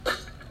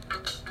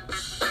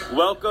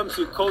Welcome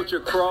to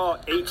Culture Crawl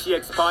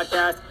HCX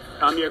podcast.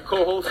 I'm your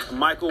co-host,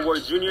 Michael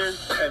Ward Jr.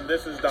 And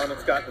this is Donald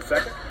Scott II.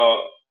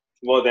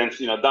 Well, then,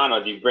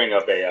 Donald, you bring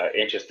up a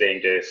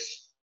interesting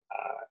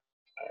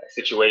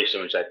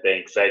situation, which I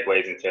think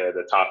segues into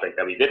the topic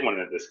that we did want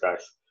to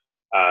discuss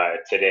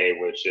today,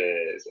 which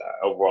is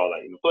overall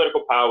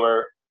political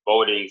power,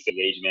 voting,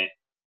 engagement,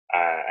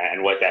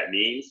 and what that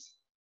means.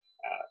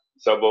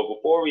 But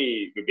before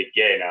we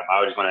begin,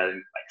 I just want to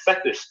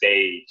set the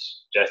stage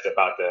just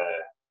about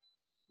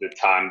the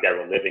time that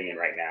we're living in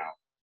right now.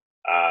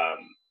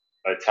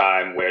 A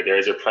time where there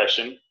is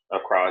oppression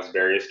across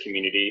various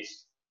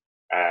communities.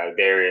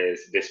 There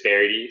is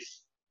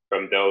disparities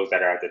from those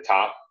that are at the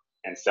top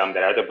and some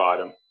that are at the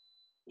bottom.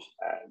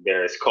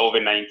 There is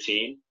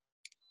COVID-19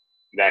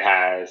 that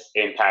has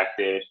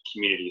impacted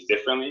communities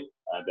differently.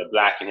 The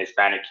Black and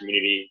Hispanic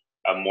community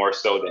more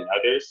so than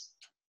others.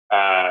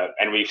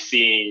 And we've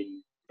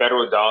seen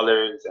federal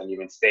dollars and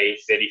even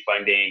state, city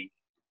funding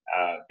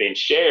been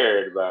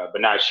shared,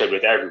 but not shared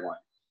with everyone.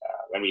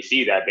 And we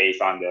see that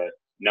based on the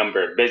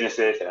number of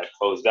businesses that have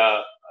closed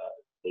up,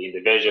 the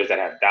individuals that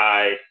have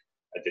died,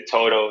 the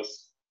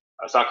totals.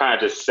 So I'll kind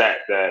of just set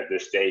the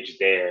stage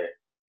there,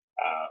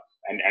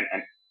 and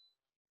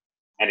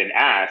then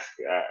ask,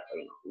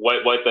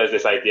 what does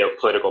this idea of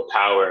political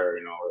power,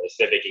 or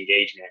civic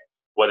engagement,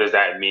 what does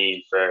that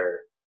mean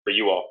for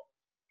you all?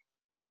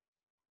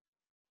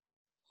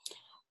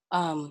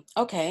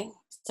 Okay,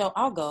 so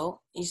I'll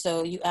go.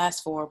 So you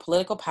asked for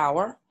political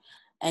power,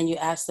 and you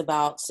asked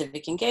about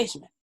civic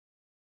engagement.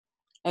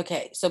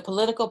 Okay, so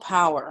political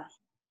power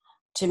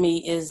to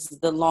me is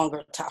the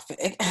longer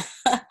topic,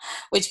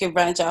 which can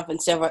branch off in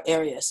several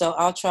areas. So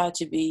I'll try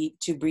to be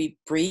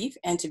brief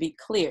and to be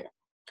clear.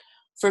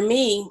 For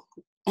me,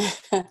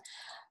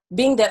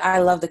 being that I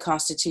love the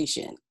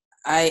Constitution,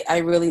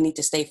 I really need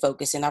to stay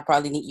focused, and I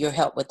probably need your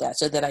help with that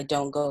so that I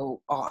don't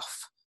go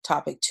off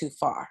topic too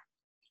far.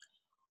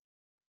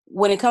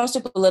 When it comes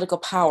to political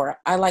power,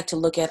 I like to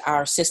look at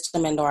our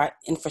system and our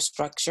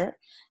infrastructure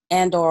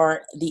and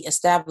or the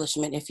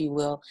establishment, if you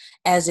will,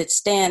 as it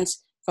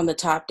stands from the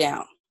top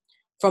down.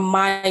 From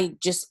my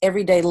just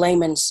everyday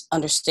layman's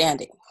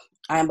understanding,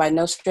 I am by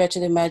no stretch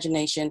of the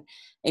imagination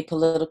a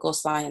political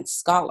science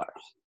scholar.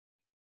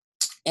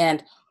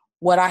 And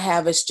what I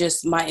have is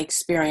just my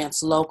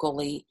experience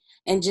locally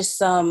and just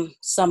some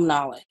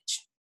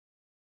knowledge.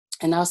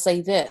 And I'll say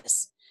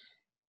this.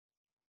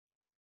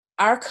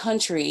 Our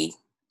country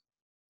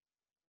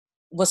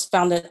was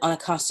founded on a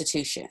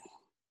constitution.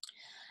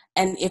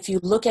 And if you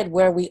look at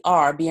where we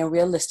are, being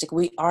realistic,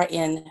 we are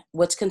in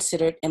what's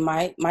considered, in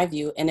my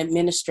view, an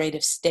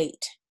administrative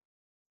state,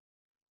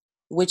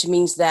 which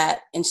means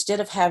that instead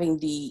of having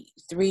the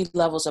 3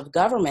 levels of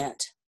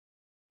government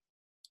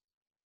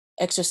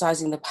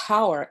exercising the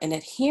power and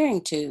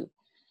adhering to,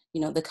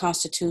 the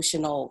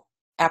constitutional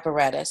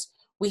apparatus,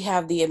 we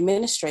have the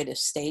administrative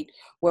state,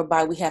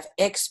 whereby we have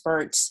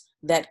experts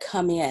that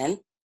come in.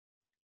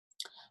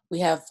 We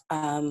have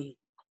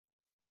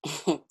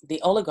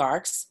the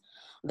oligarchs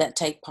that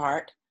take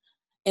part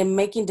in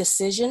making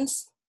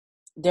decisions,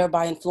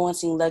 thereby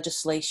influencing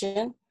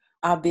legislation,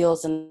 our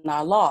bills, and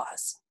our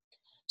laws.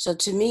 So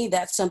to me,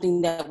 that's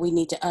something that we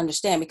need to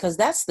understand, because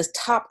that's the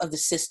top of the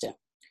system.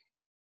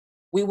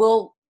 We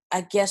will,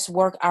 I guess,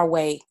 work our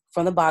way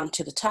from the bottom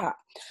to the top.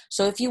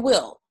 So if you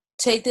will,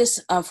 take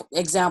this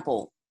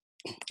example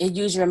and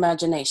use your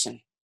imagination.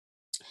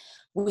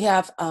 We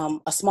have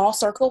a small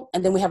circle,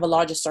 and then we have a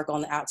larger circle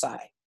on the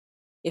outside,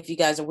 if you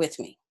guys are with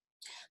me.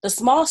 The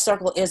small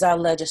circle is our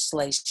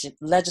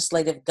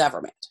legislative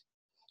government.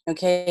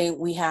 Okay,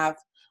 we have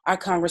our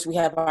Congress, we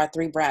have our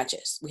 3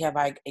 branches. We have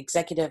our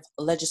executive,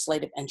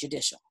 legislative, and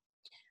judicial.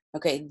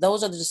 Okay,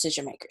 those are the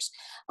decision makers.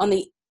 On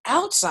the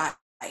outside,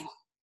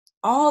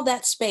 all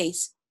that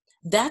space,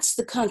 that's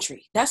the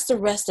country. That's the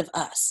rest of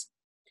us.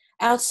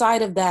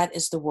 Outside of that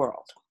is the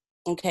world.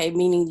 Okay,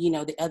 meaning,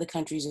 the other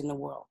countries in the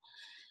world.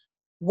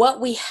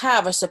 What we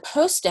have are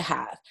supposed to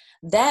have,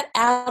 that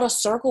outer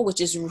circle, which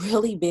is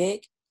really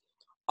big,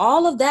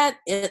 all of that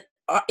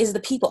is the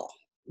people.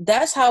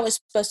 That's how it's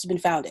supposed to be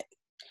founded.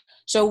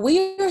 So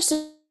we are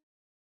supposed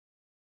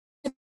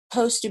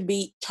to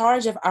be in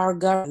charge of our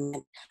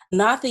government,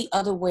 not the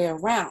other way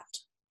around.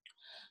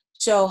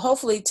 So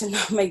hopefully, to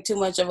not make too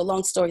much of a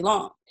long story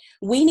long,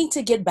 we need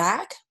to get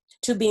back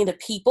to being the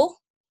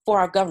people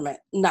for our government,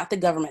 not the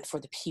government for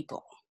the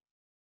people.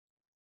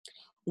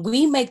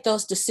 We make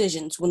those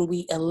decisions when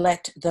we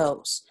elect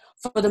those,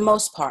 for the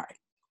most part.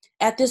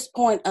 At this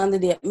point, under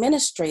the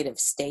administrative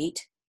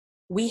state,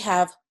 we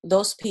have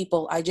those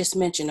people I just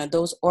mentioned, or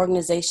those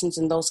organizations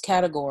in those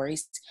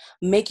categories,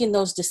 making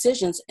those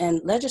decisions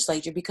in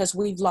legislature, because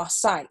we've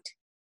lost sight.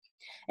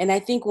 And I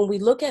think when we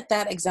look at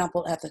that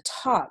example at the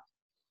top,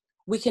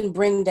 we can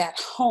bring that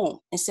home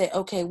and say,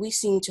 okay, we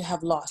seem to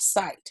have lost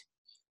sight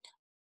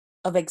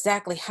of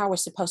exactly how we're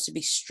supposed to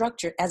be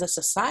structured as a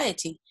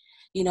society,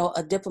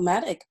 a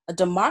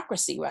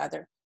democracy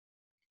rather,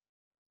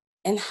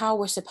 and how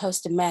we're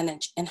supposed to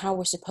manage and how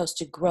we're supposed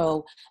to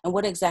grow and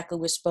what exactly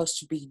we're supposed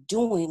to be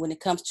doing when it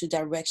comes to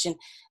direction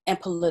and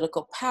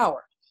political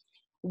power.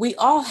 We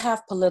all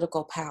have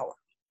political power,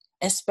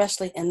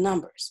 especially in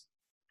numbers.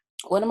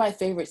 One of my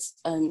favorite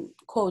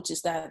quotes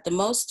is that the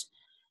most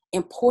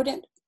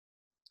important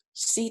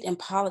seat in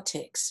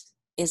politics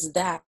is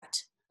that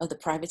of the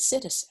private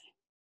citizen.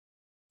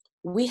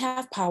 We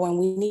have power and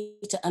we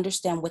need to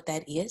understand what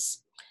that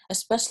is,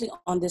 especially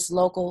on this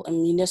local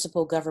and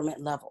municipal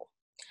government level.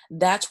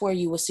 That's where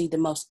you will see the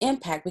most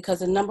impact, because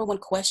the number one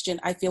question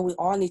I feel we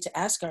all need to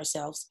ask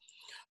ourselves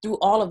through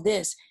all of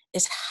this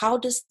is, how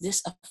does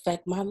this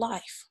affect my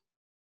life?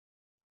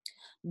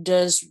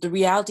 Does the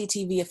reality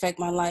TV affect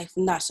my life?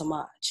 Not so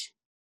much.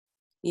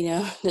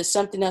 Does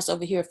something else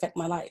over here affect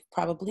my life?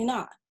 Probably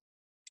not.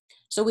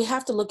 So we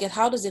have to look at,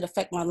 how does it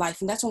affect my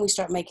life? And that's when we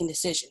start making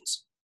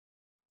decisions.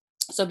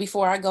 So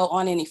before I go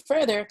on any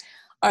further,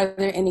 are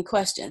there any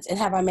questions? And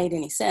have I made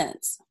any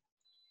sense?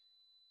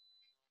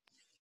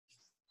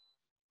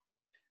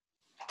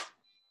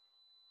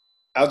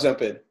 I'll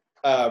jump in.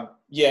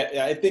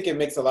 Yeah, I think it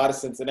makes a lot of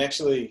sense. And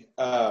actually,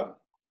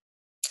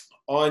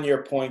 on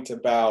your point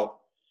about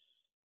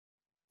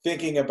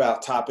thinking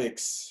about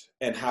topics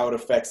and how it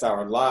affects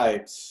our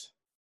lives,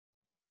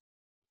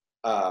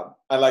 I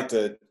like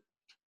to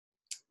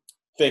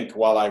think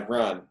while I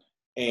run.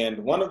 And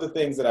one of the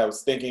things that I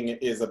was thinking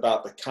is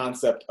about the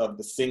concept of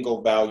the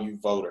single value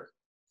voter.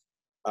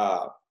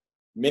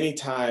 Many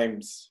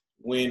times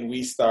when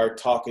we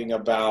start breaking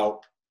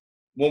apart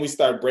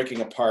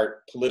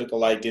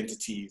political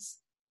identities,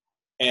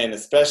 and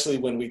especially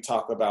when we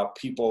talk about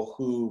people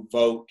who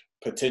vote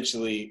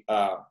potentially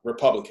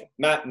Republican,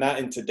 not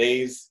in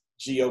today's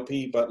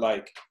GOP, but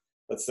like,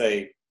 let's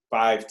say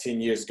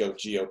 5-10 years ago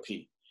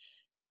GOP.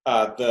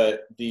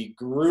 The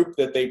group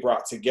that they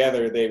brought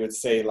together, they would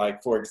say,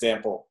 like, for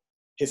example,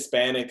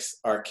 Hispanics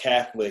are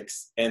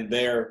Catholics and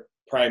their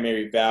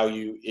primary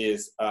value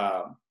is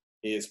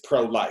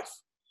pro-life.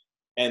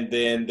 And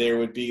then there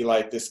would be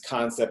like this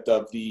concept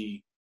of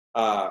the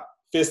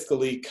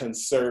fiscally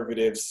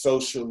conservative,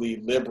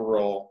 socially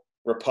liberal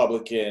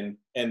Republican,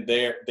 and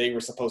they were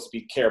supposed to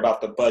care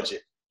about the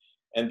budget.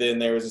 And then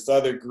there was this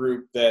other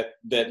group that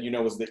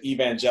was the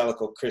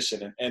evangelical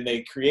Christian, and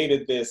they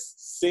created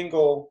this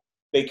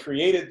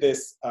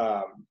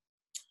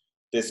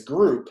this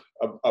group,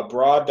 a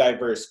broad,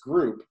 diverse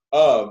group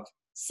of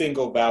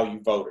single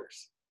value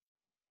voters.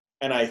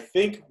 And I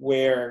think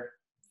where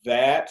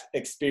that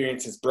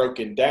experience is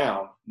broken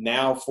down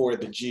now for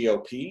the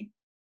GOP,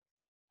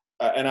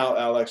 and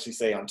I'll actually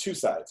say on two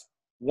sides.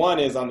 One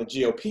is on the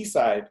GOP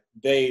side,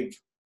 they've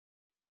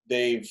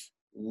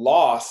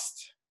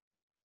lost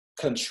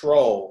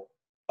control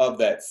of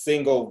that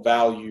single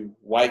value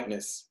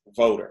whiteness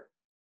voter.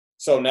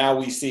 So now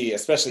we see,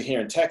 especially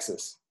here in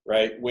Texas,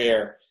 right,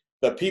 where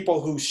the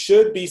people who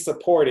should be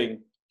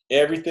supporting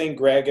everything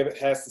Greg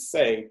has to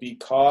say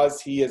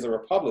because he is a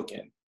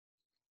Republican,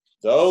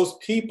 those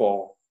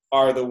people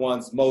are the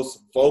ones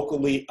most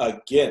vocally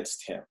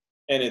against him.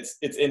 And it's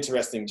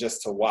interesting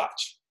just to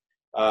watch.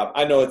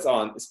 I know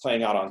it's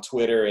playing out on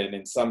Twitter, and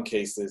in some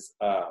cases,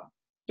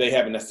 they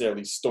haven't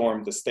necessarily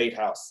stormed the State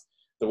House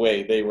the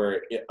way they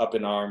were up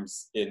in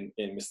arms in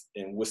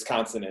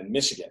Wisconsin and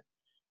Michigan.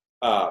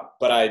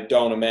 But I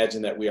don't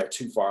imagine that we are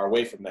too far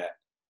away from that.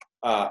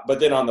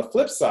 But then on the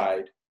flip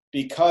side,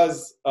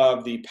 because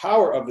of the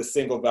power of the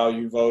single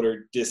value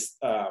voter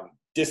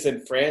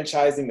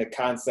disenfranchising the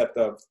concept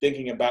of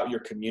thinking about your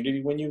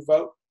community when you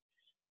vote,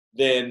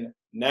 then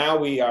now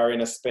we are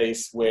in a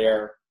space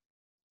where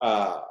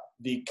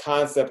the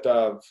concept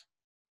of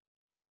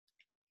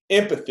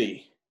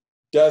empathy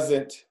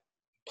doesn't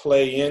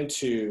play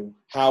into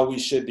how we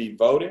should be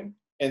voting.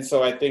 And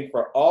so I think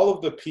for all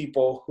of the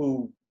people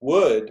who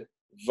would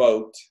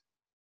vote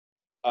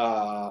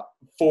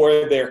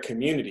for their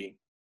community,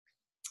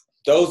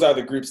 those are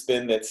the groups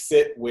then that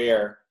sit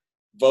where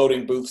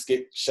voting booths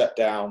get shut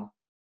down.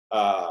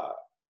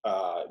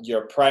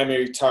 Your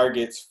primary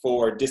targets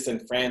for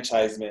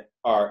disenfranchisement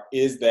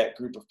is that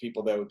group of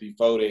people that would be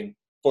voting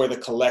for the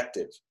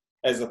collective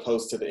as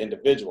opposed to the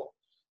individual.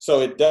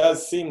 So it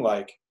does seem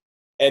like,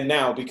 and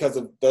now because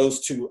of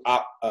those two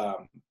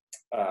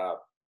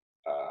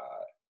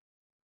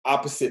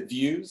opposite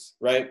views,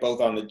 right, both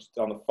on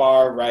the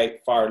far right,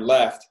 far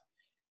left,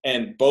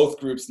 and both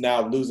groups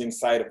now losing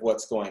sight of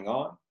what's going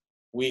on,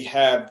 we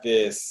have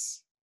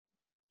this,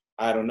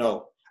 I don't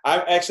know.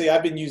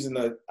 I've been using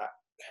I'm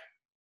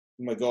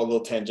gonna go a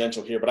little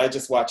tangential here, but I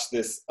just watched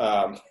this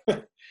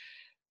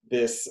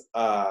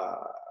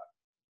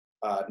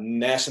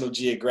National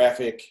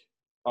Geographic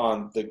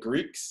on the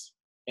Greeks,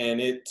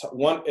 and in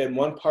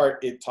one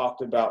part it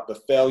talked about the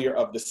failure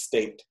of the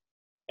state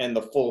and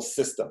the full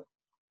system.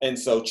 And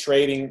so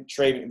trading,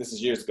 this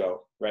is years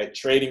ago, right?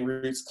 Trading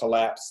routes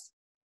collapsed,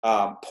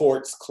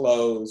 ports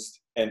closed,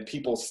 and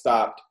people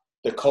stopped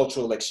the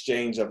cultural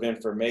exchange of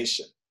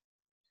information.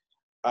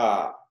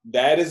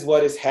 That is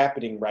what is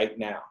happening right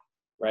now,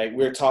 right?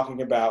 We're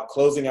talking about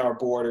closing our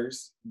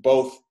borders,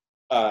 both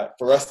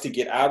for us to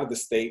get out of the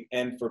state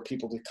and for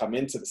people to come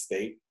into the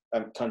state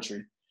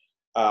country.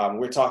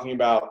 We're talking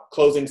about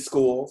closing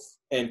schools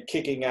and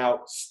kicking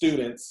out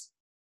students,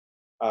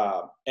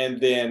 and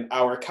then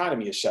our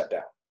economy is shut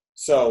down.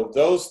 So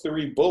those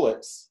 3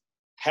 bullets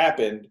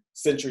happened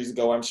centuries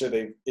ago. I'm sure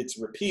it's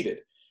repeated.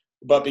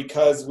 But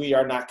because we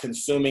are not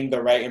consuming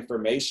the right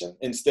information,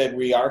 instead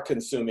we are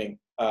consuming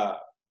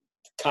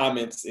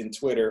comments in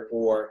Twitter,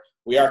 or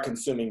we are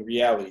consuming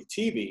reality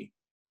TV,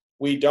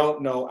 we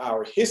don't know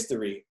our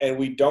history and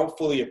we don't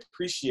fully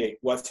appreciate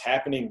what's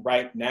happening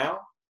right now,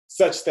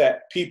 such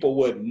that people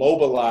would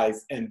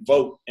mobilize and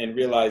vote and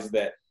realize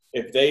that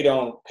if they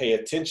don't pay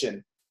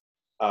attention,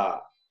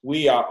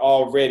 we are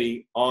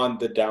already on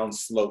the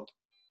downslope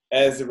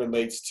as it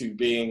relates to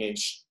being a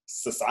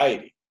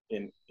society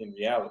in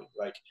reality.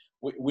 Like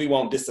we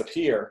won't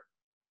disappear,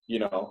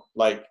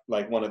 like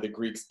one of the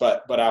Greeks,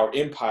 but our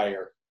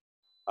empire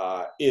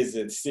is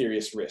in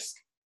serious risk.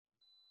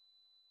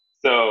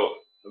 So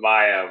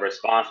my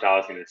response I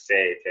was going to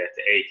say to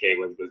AK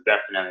was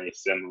definitely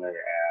similar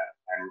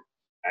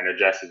and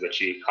addresses what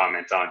you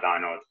comment on,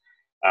 Donald.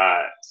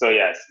 So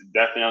yes,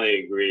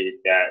 definitely agree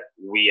that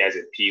we as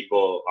a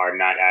people are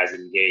not as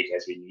engaged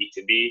as we need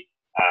to be.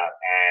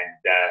 And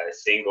the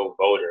single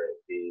voter,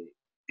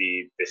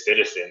 the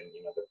citizen,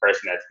 the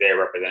person that's there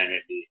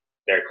representing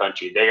their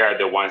country, they are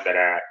the ones that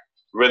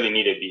really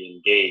need to be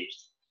engaged.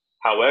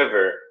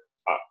 However,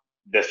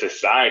 the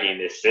society and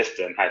the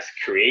system has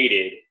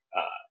created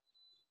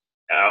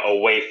a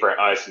way for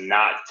us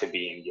not to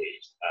be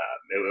engaged.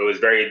 It was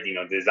very,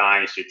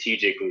 designed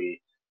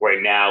strategically,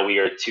 where now we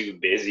are too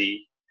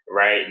busy,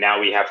 right? Now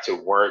we have to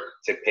work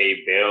to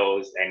pay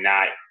bills and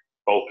not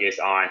focus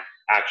on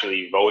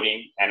actually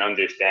voting and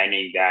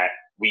understanding that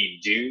we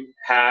do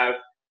have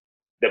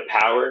the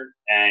power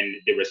and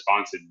the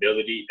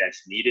responsibility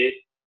that's needed.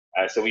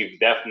 So we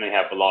definitely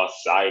have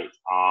lost sight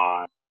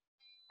on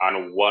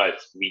what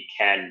we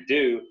can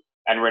do.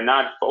 And we're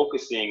not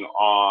focusing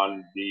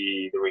on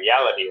the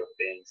reality of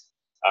things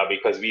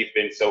because we've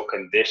been so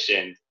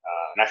conditioned,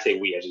 and I say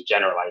we as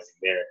generalizing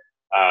there,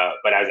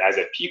 but as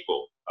a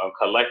people,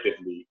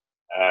 collectively,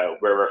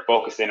 where we're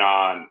focusing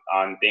on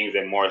things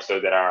and more so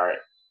that are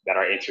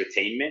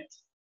entertainment.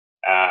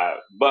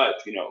 But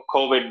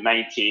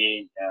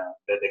COVID-19,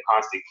 the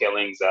constant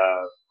killings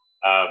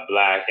of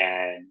black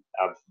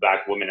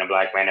women and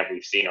black men that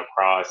we've seen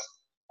across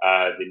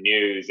the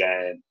news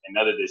and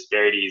other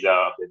disparities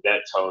of the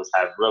death tolls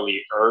have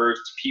really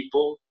urged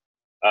people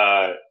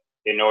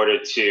in order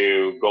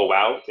to go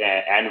out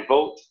and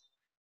vote.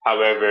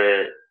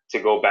 However, to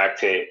go back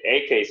to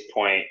AK's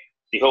point,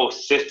 the whole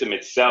system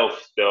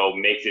itself, though,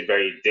 makes it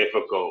very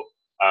difficult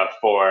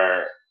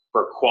for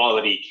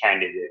quality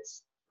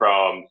candidates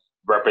from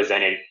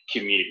represented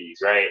communities,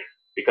 right?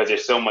 Because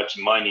there's so much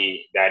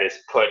money that is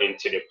put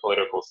into the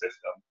political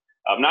system.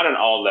 Not on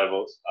all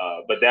levels,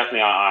 but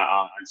definitely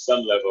on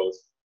some levels,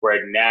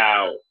 where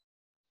now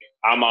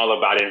I'm all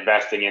about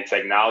investing in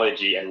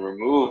technology and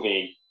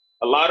removing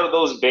a lot of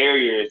those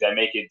barriers that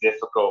make it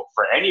difficult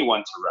for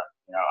anyone to run.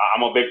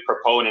 I'm a big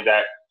proponent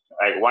that,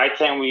 why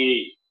can't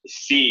we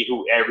see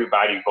who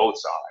everybody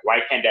votes on?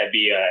 Why can't that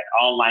be an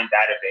online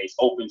database,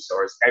 open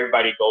source?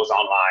 Everybody goes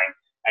online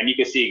and you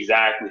can see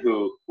exactly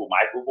who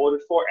Michael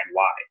voted for and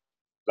why.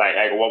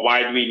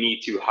 Why do we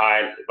need to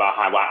hide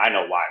behind? Well, I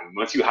know why.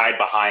 Once you hide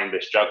behind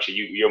the structure,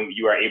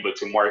 you are able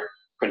to more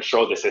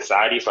control the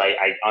society. So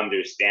I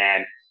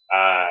understand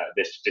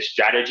the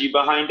strategy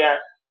behind that.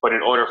 But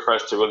in order for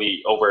us to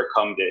really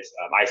overcome this,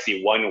 I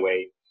see one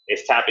way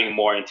is tapping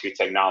more into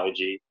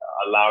technology,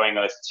 allowing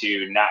us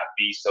to not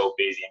be so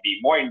busy and be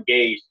more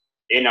engaged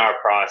in our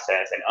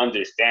process and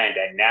understand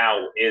that now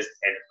is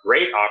a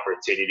great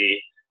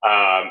opportunity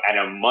and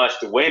a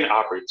must-win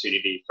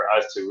opportunity for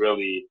us to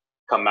really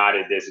come out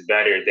of this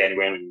better than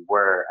when we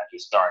were at the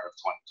start of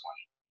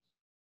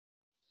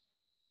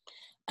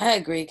 2020. I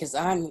agree, because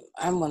I'm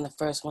one of the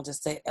first ones to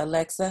say,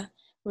 Alexa,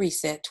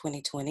 reset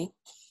 2020.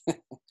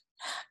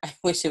 I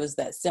wish it was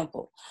that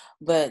simple,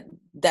 but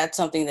that's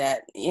something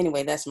that,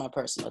 anyway, that's my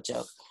personal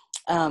joke.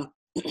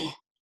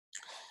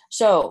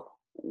 So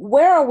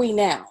where are we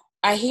now?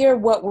 I hear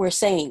what we're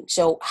saying.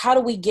 So how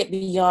do we get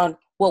beyond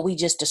what we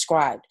just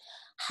described?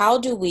 How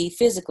do we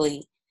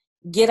physically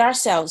get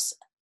ourselves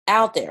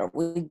out there,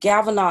 we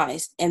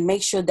galvanize and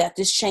make sure that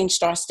this change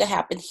starts to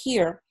happen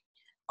here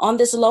on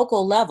this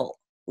local level?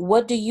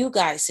 What do you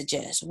guys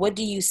suggest? What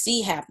do you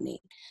see happening?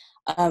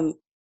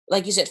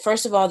 Like you said,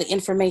 first of all, the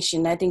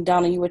information. I think,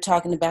 Donna, you were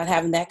talking about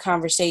having that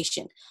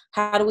conversation.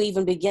 How do we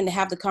even begin to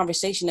have the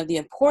conversation of the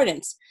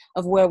importance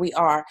of where we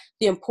are,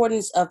 the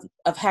importance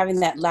of having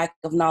that lack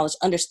of knowledge,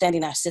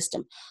 understanding our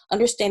system,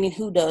 understanding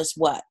who does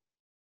what?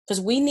 Because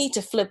we need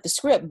to flip the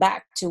script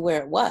back to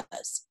where it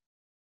was.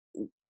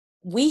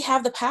 We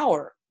have the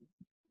power.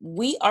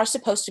 We are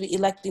supposed to be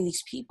electing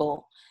these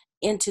people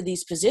into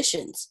these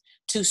positions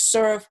to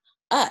serve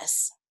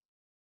us.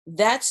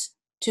 That's,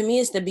 to me,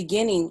 is the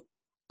beginning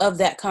of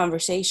that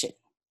conversation.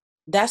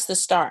 That's the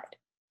start.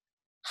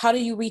 How do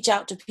you reach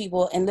out to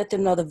people and let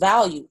them know the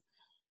value,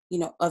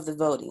 of the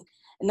voting?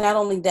 Not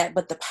only that,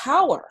 but the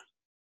power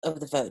of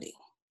the voting.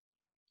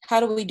 How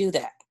do we do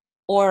that?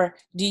 Or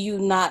do you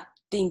not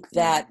think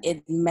that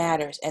it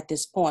matters at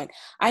this point?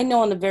 I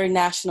know on a very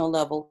national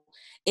level,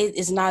 it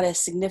is not as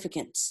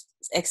significant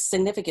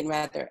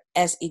rather,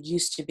 as it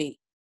used to be.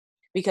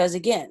 Because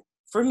again,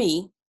 for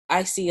me,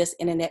 I see us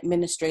in an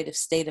administrative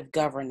state of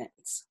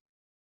governance,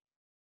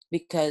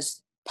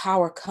 because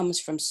power comes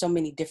from so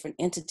many different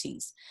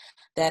entities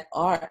that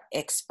are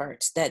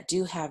experts, that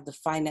do have the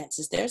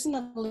finances. There's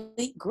an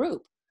elite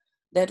group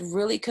that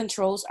really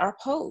controls our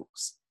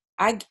polls.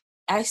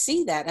 I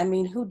see that. I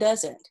mean, who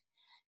doesn't?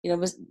 You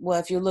know, well,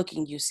 if you're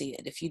looking, you see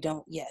it. If you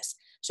don't, yes.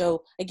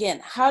 So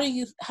again, how do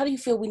you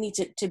feel we need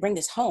to bring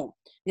this home?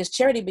 Because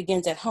charity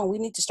begins at home. We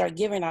need to start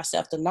giving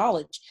ourselves the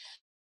knowledge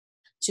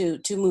to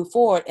move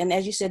forward. And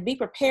as you said, be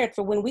prepared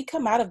for when we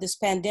come out of this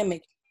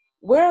pandemic.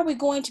 Where are we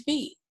going to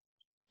be?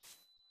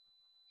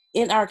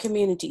 In our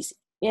communities,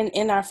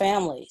 in our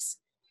families,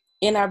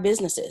 in our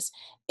businesses,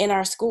 in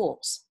our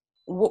schools.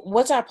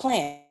 What's our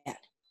plan?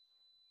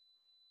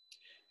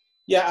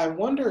 Yeah, I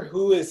wonder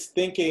who is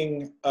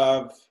thinking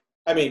of,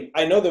 I mean,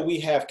 I know that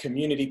we have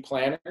community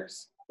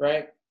planners,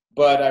 right?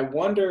 But I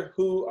wonder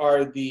who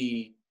are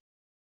the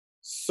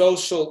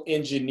social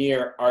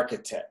engineer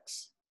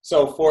architects.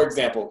 So for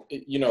example,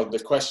 you know, the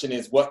question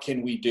is, what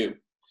can we do?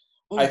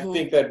 Mm-hmm. I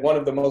think that one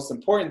of the most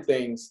important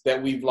things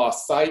that we've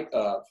lost sight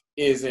of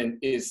is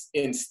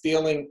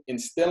instilling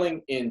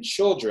in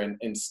children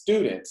and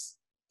students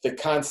the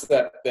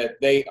concept that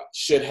they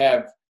should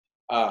have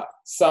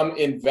some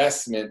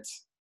investment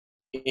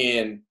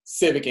in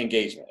civic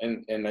engagement.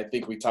 And I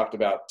think we talked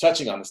about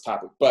touching on this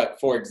topic. But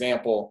for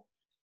example,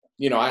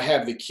 you know, I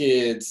have the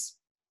kids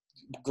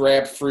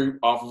grab fruit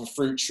off of a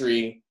fruit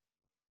tree,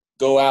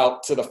 go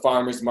out to the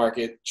farmer's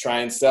market, try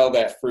and sell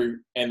that fruit,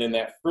 and then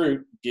that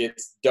fruit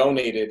gets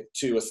donated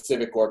to a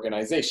civic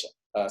organization,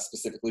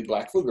 specifically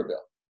Black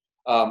Pflugerville.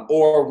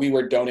 Or we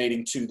were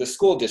donating to the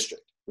school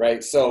district,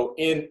 right? So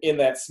in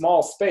that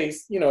small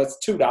space, you know, it's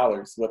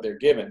 $2 what they're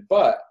given,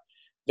 but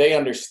they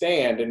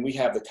understand, and we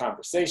have the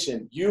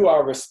conversation, you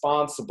are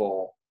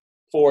responsible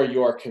for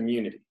your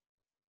community.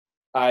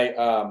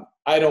 I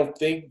don't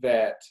think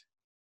that,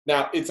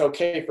 now it's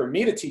okay for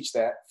me to teach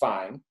that,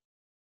 fine,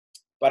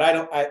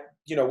 but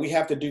you know, we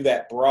have to do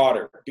that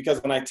broader,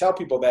 because when I tell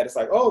people that, it's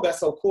like, oh, that's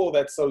so cool,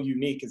 that's so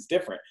unique, it's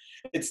different.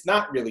 It's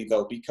not really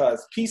though,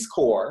 because Peace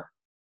Corps,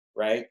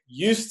 right,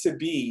 used to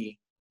be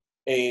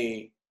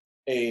a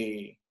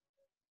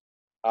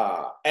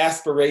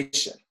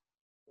aspiration,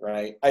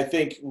 right? I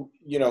think,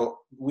 you know,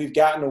 we've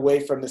gotten away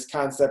from this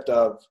concept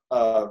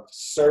of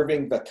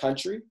serving the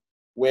country,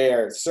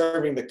 where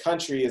serving the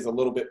country is a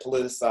little bit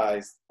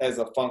politicized as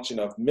a function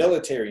of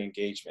military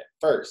engagement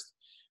first.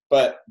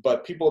 But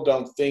people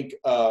don't think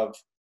of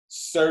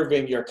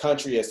serving your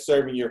country as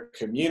serving your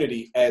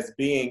community as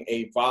being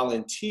a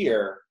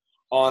volunteer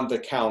on the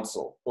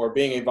council, or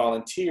being a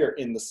volunteer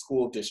in the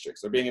school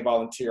districts, or being a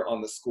volunteer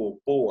on the school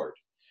board.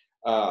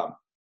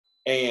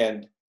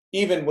 And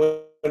even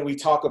when we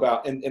talk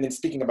about, and then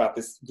speaking about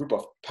this group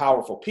of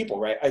powerful people,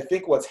 right? I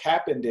think what's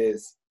happened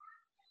is,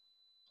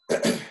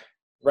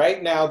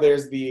 right now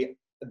there's the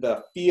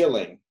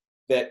feeling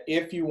that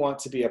if you want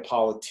to be a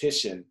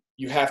politician,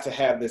 you have to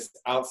have this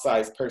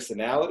outsized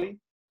personality,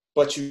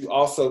 but you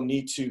also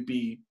need to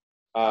be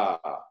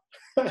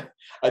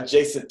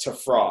adjacent to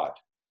fraud,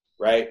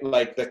 right?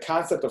 Like the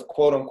concept of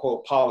quote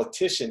unquote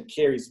politician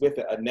carries with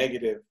it a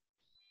negative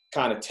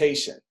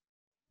connotation,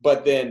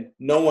 but then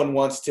no one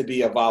wants to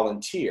be a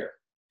volunteer.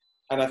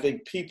 And I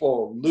think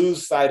people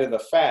lose sight of the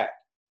fact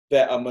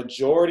that a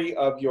majority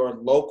of your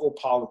local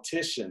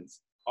politicians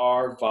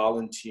are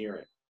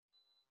volunteering.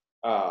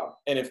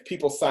 And if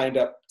people signed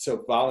up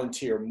to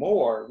volunteer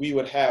more, we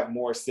would have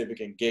more civic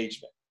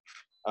engagement.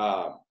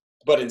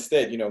 But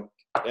instead, you know,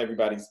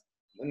 everybody's,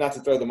 not to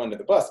throw them under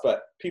the bus,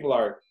 but people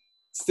are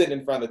sitting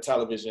in front of the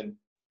television,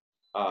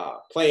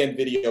 playing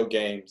video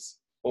games,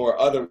 or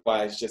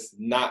otherwise just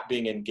not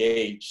being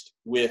engaged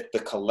with the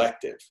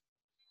collective.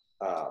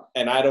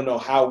 And I don't know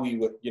how we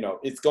would, you know,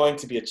 it's going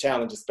to be a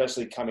challenge,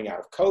 especially coming out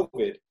of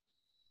COVID,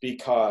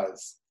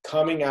 because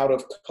coming out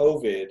of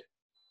COVID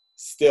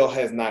still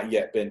has not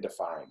yet been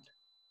defined.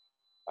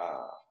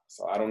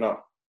 So I don't know.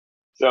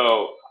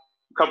 So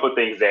a couple of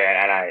things there,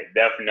 and I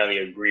definitely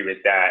agree with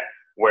that,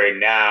 where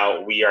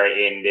now we are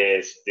in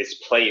this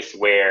place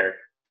where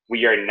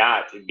we are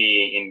not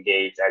being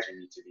engaged as we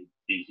need to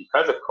be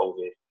because of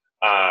COVID,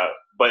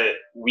 but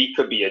we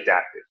could be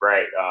adaptive,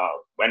 right?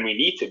 When we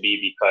need to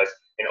be, because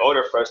in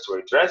order for us to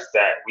address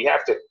that, we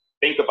have to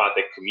think about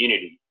the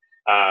community.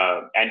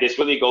 And this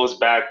really goes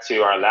back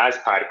to our last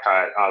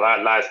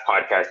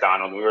podcast,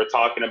 Donald. We were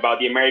talking about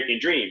the American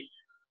dream.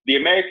 The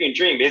American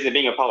dream isn't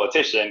being a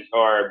politician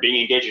or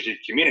being engaged with the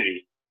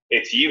community.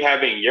 It's you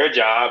having your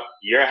job,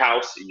 your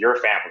house, your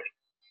family.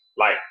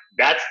 Like,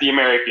 that's the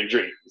American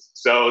dream.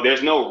 So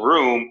there's no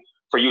room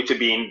for you to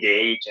be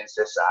engaged in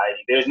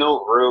society. There's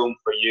no room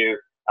for you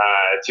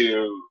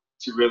to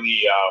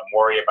really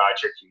worry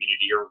about your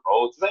community or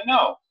votes. Like,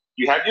 no,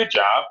 you have your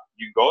job,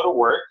 you go to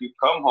work, you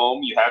come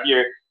home, you have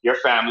your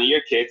family,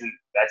 your kids, and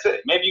that's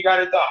it. Maybe you got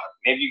a dog,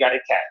 maybe you got a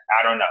cat.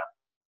 I don't know.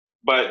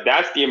 But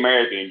that's the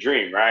American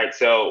dream, right?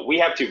 So we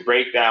have to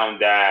break down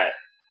that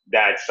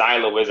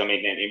siloism,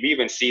 and we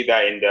even see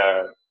that in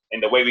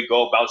the way we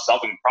go about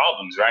solving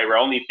problems, right? We're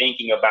only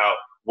thinking about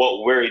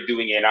what we're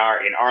doing in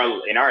our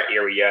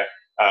area,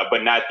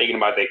 but not thinking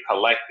about the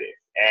collective.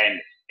 And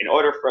in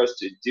order for us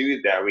to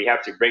do that, we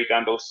have to break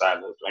down those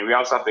silos, and we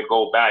also have to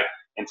go back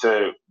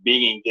into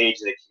being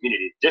engaged in the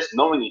community, just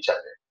knowing each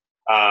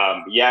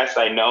other. Yes,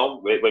 I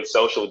know with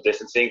social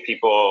distancing,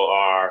 people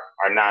are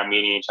not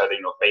meeting each other,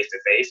 face to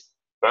face.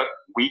 But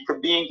we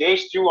could be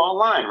engaged through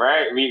online,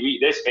 right?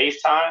 There's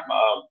FaceTime.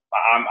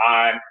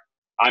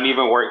 I'm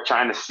even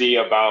trying to see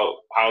about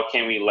how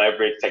can we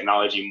leverage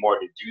technology more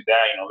to do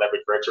that.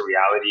 Leverage virtual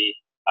reality.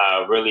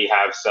 Really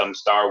have some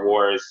Star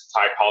Wars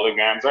type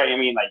holograms, right? I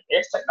mean, like,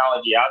 there's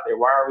technology out there.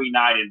 Why are we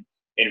not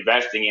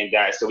investing in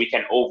that so we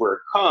can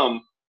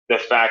overcome the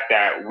fact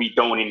that we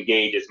don't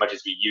engage as much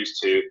as we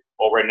used to,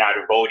 or we're not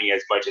voting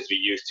as much as we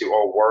used to,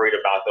 or worried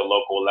about the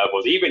local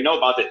levels, even know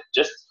about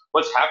just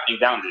what's happening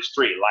down the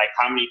street. Like,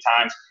 how many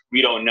times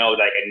we don't know,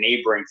 like, a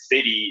neighboring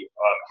city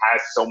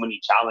has so many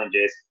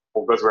challenges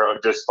because we're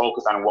just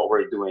focused on what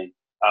we're doing.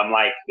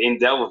 Like in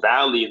Delaware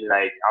Valley,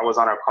 like, I was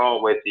on a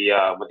call with the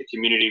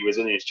Community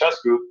Resilience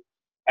Trust Group,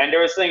 and they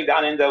were saying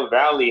down in Delaware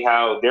Valley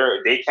how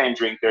they can't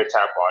drink their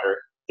tap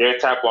water. Their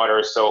tap water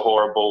is so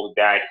horrible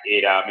that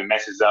it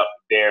messes up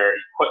their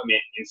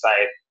equipment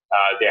inside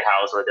their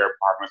house or their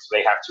apartment, so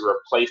they have to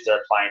replace their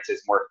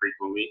appliances more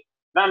frequently.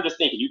 And I'm just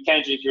thinking, you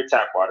can't drink your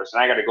tap water, so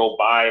now I got to go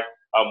buy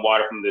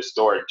water from the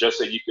store just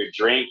so you could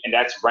drink, and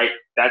that's what,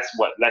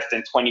 less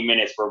than 20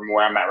 minutes from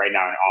where I'm at right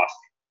now in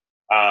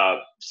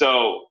Austin.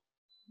 So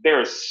there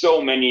are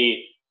so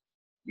many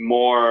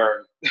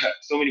more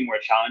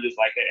challenges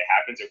like that. It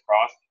happens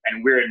across,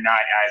 and we're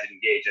not as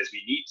engaged as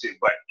we need to.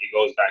 But it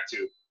goes back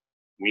to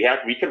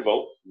we could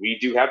vote. We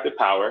do have the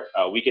power.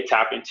 We could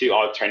tap into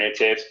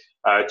alternatives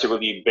to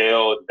really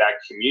build that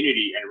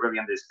community and really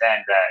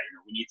understand that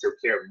we need to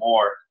care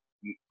more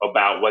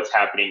about what's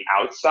happening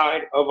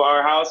outside of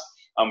our house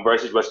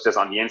versus what's just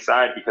on the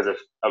inside, because of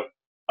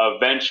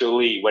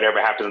eventually whatever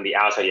happens on the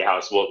outside of your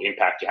house will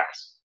impact your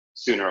house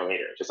sooner or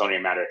later. It's just only a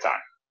matter of time.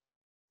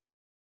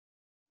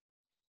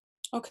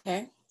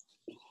 Okay.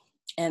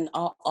 And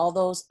all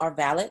those are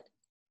valid.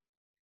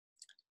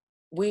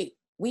 We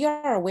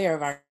are aware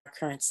of our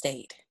current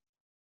state.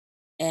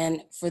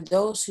 And for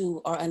those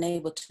who are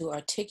unable to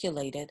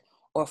articulate it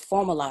or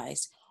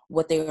formalize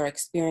what they are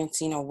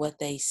experiencing or what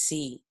they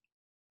see,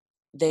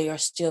 they are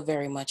still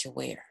very much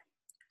aware.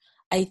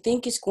 I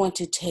think it's going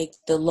to take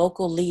the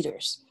local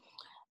leaders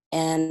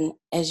and,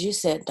 as you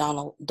said,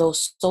 Donald,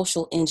 those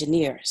social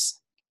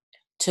engineers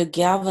to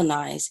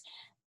galvanize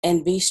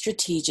and be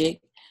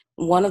strategic.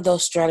 One of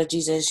those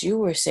strategies, as you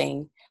were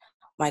saying,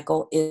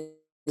 Michael,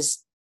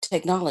 is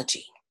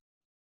technology.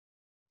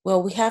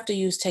 Well, we have to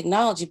use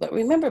technology, but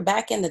remember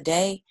back in the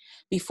day,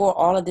 before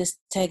all of this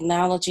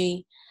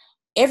technology,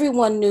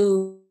 everyone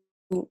knew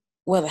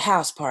where the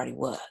house party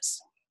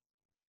was.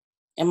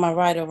 Am I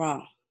right or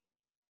wrong?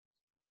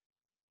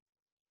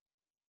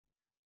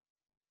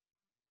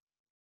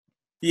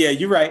 Yeah,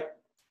 you're right.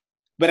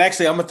 But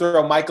actually, I'm going to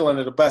throw Michael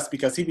under the bus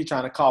because he be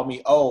trying to call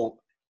me old.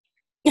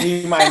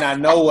 He might not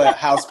know what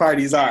house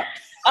parties are.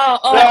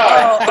 But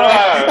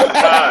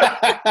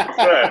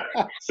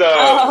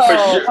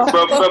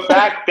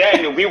back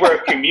then we were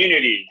a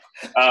community,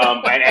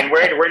 and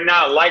we're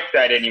not like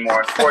that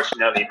anymore.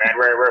 Unfortunately, man,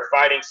 we're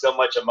fighting so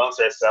much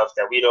amongst ourselves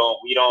that we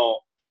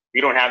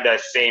don't have that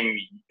same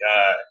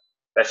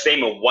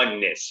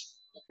oneness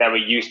that we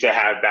used to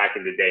have back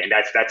in the day, and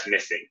that's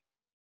missing.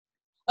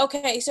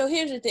 Okay, so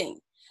here's the thing,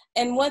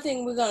 and one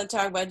thing we're going to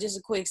talk about, just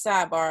a quick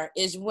sidebar,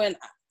 is when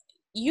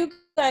you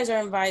guys are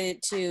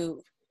invited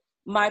to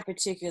my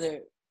particular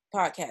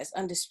podcast,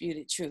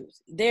 Undisputed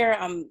Truth. There,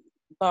 I'm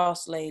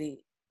Boss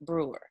Lady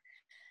Brewer.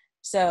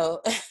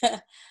 So,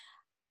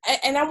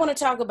 and I want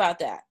to talk about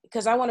that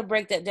because I want to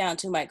break that down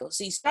too, Michael.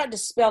 See, start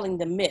dispelling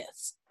the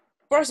myths.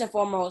 First and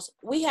foremost,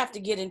 we have to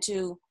get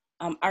into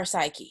our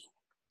psyche,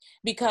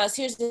 because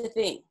here's the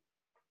thing.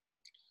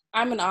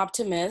 I'm an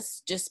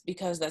optimist just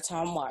because that's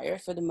how I'm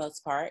wired for the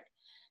most part.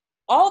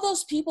 All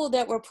those people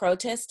that were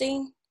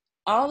protesting,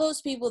 all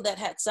those people that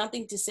had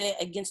something to say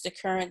against the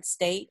current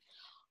state,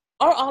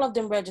 are all of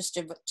them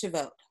registered to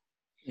vote?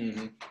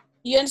 Mm-hmm.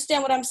 You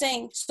understand what I'm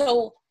saying?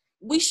 So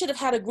we should have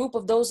had a group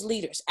of those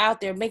leaders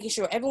out there making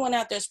sure everyone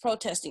out there is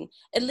protesting,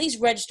 at least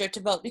registered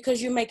to vote,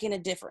 because you're making a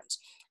difference.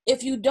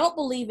 If you don't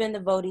believe in the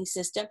voting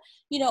system,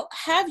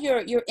 have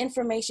your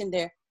information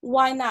there.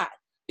 Why not?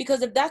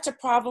 Because if that's a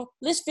problem,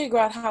 let's figure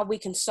out how we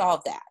can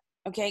solve that.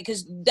 Okay,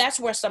 because that's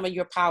where some of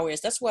your power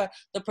is. That's where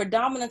the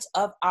predominance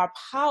of our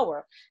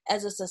power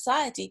as a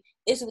society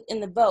is within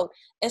the vote,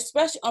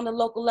 especially on the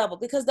local level,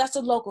 because that's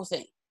a local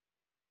thing.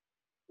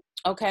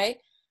 Okay,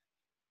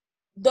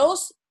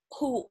 those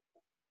who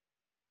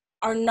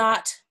are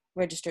not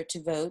registered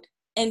to vote,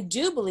 and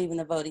do believe in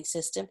the voting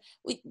system,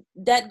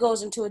 that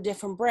goes into a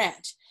different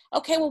branch.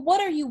 Okay, well,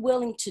 what are you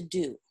willing to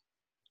do?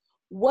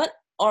 What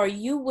are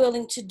you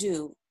willing to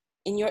do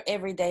in your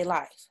everyday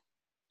life?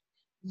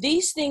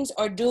 These things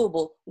are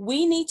doable.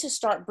 We need to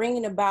start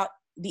bringing about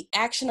the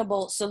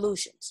actionable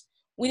solutions.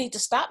 We need to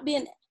stop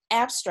being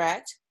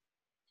abstract,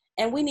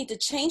 and we need to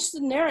change the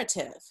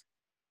narrative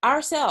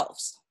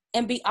ourselves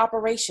and be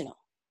operational.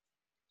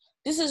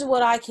 This is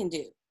what I can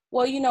do.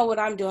 Well, you know what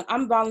I'm doing?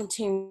 I'm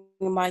volunteering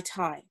my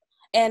time.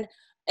 And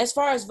as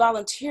far as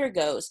volunteer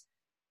goes,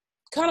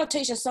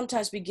 connotations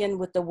sometimes begin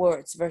with the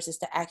words versus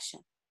the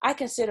action. I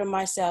consider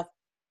myself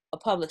a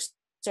public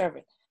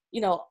servant,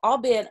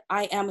 albeit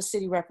I am a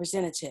city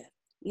representative.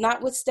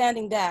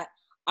 Notwithstanding that,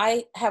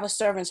 I have a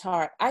servant's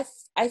heart.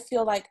 I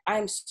feel like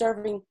I'm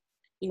serving,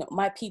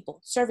 my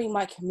people, serving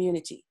my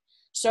community,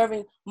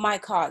 serving my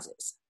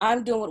causes.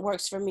 I'm doing what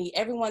works for me.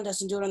 Everyone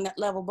doesn't do it on that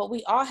level, but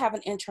we all have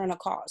an internal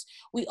cause.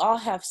 We all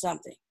have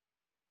something.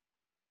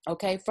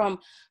 Okay, from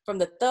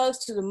the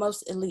thugs to the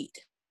most elite,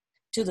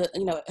 to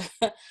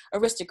the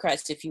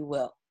aristocrats, if you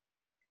will.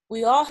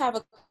 We all have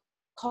a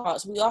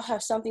cause. We all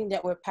have something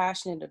that we're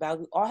passionate about.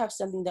 We all have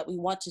something that we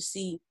want to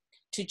see,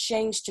 to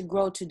change, to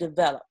grow, to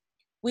develop.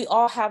 We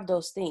all have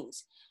those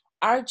things.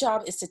 Our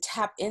job is to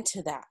tap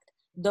into that.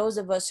 Those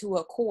of us who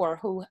are core,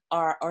 who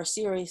are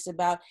serious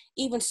about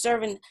even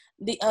serving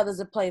the others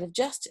a plate of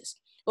justice.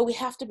 But we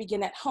have to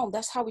begin at home.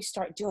 That's how we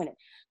start doing it.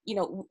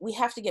 We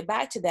have to get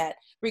back to that,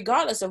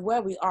 regardless of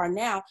where we are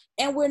now.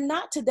 And we're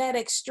not to that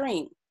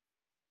extreme.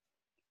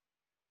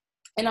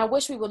 And I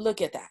wish we would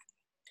look at that.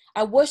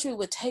 I wish we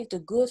would take the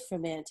good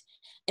from it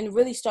and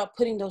really start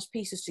putting those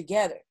pieces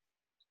together,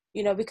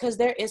 because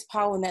there is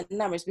power in that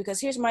numbers.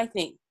 Because here's my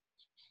thing.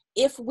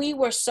 If we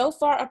were so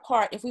far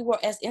apart, if we were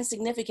as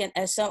insignificant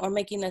as some are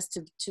making us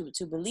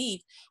to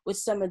believe with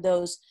some of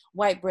those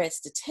white bread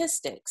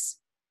statistics,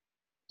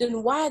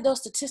 then why are those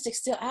statistics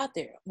still out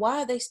there? Why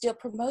are they still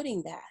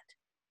promoting that?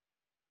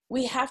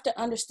 We have to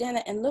understand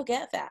that and look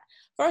at that.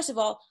 First of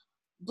all,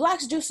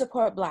 Blacks do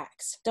support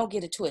Blacks. Don't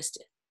get it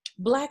twisted.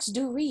 Blacks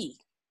do read.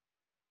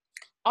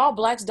 All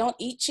Blacks don't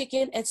eat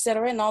chicken,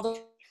 etc., and all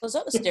those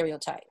other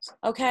stereotypes,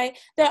 okay?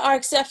 There are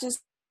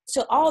exceptions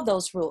to all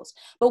those rules,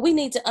 but we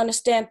need to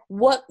understand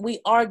what we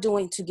are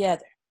doing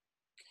together.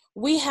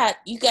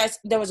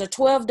 There was a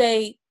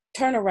 12-day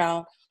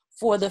turnaround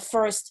for the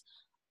first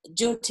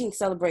Juneteenth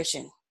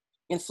celebration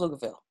in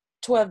Pflugerville,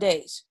 12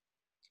 days.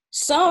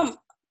 Some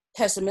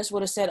pessimists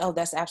would have said, oh,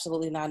 that's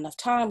absolutely not enough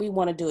time. We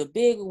want to do it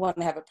big. We want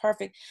to have it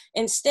perfect.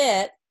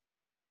 Instead,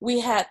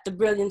 we had the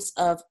brilliance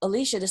of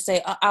Alicia to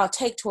say, I'll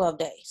take 12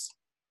 days.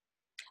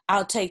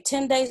 I'll take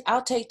 10 days.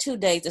 I'll take 2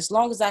 days, as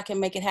long as I can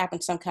make it happen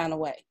some kind of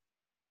way.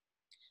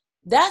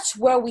 That's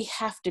where we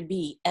have to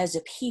be as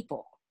a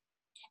people.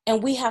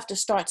 And we have to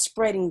start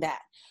spreading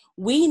that.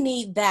 We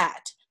need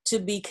that to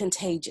be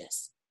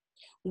contagious.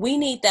 We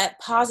need that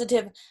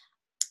positive.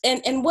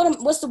 And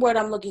what's the word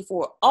I'm looking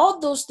for? All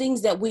those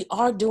things that we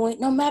are doing,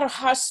 no matter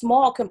how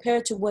small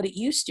compared to what it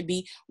used to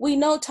be, we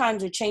know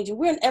times are changing.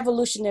 We're an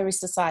evolutionary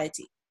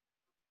society.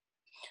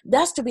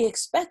 That's to be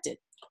expected,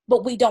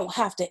 but we don't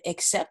have to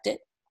accept it.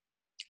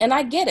 And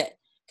I get it,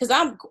 because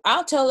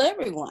I'll tell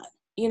everyone,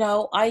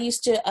 I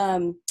used to,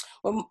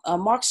 when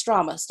Mark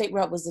Strama, state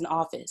rep, was in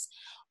office,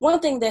 one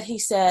thing that he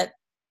said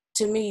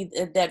to me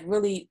that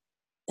really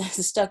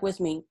stuck with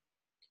me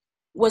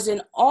was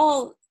in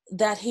all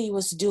that he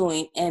was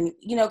doing. And,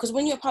 because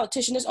when you're a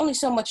politician, there's only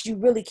so much you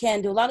really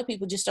can do. A lot of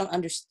people just don't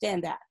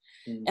understand that,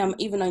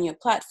 even on your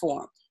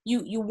platform.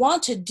 You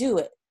want to do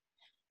it.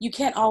 You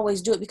can't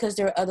always do it because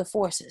there are other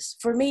forces.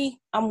 For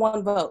me, I'm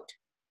one vote,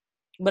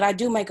 but I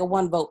do make a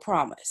one vote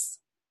promise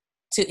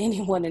to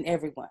anyone and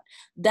everyone.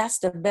 That's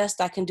the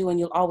best I can do, and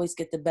you'll always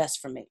get the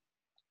best from me.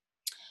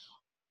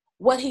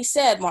 What he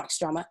said, Mark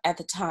Strama, at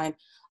the time,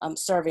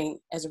 serving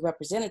as a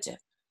representative,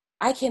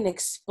 I can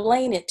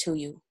explain it to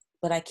you,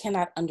 but I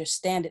cannot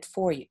understand it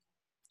for you.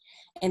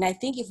 And I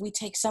think if we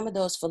take some of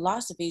those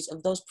philosophies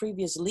of those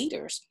previous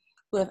leaders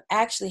who have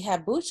actually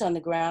had boots on the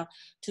ground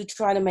to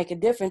try to make a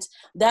difference,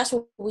 that's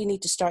what we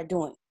need to start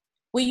doing.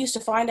 We used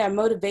to find our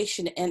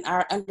motivation and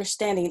our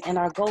understanding and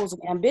our goals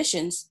and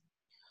ambitions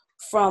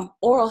from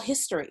oral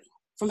history,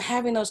 from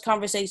having those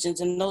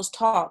conversations and those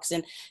talks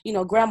and,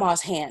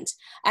 grandma's hands,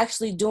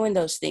 actually doing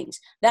those things.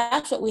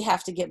 That's what we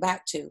have to get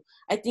back to.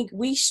 I think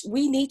we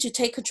need to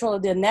take control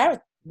of the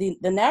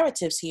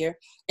narratives here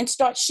and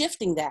start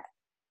shifting that.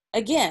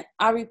 Again,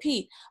 I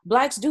repeat,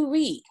 Blacks do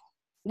read.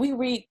 We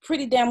read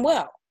pretty damn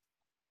well.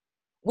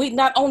 We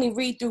not only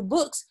read through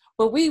books,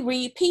 but we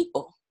read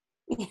people.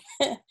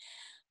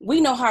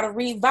 We know how to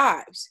read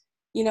vibes.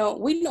 We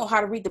know how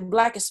to read the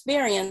Black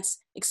experience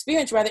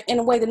in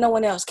a way that no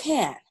one else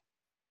can.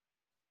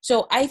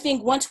 So I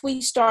think once we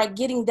start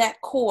getting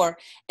that core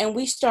and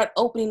we start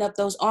opening up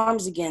those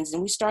arms again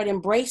and we start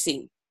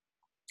embracing,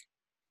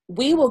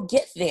 we will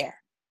get there.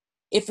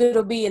 If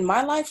it'll be in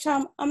my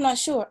lifetime, I'm not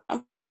sure.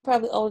 I'm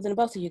probably older than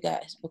both of you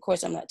guys. Of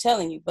course, I'm not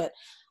telling you, but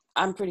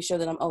I'm pretty sure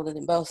that I'm older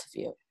than both of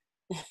you.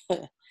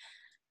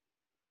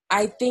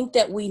 I think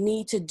that we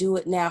need to do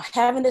it now.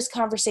 Having this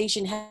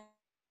conversation,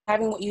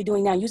 having what you're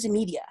doing now, using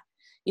media.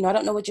 You know, I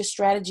don't know what your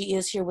strategy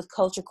is here with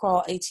Culture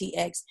Crawl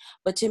ATX,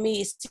 but to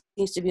me, it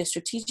seems to be a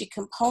strategic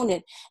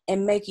component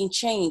in making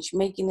change,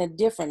 making a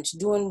difference,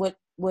 doing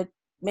what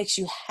makes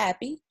you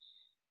happy,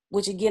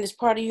 which again is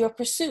part of your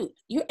pursuit.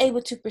 You're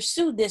able to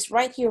pursue this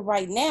right here,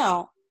 right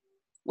now,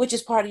 which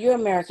is part of your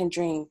American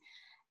dream.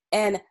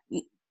 And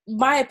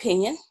my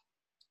opinion,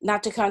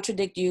 not to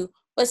contradict you,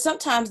 but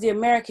sometimes the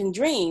American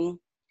dream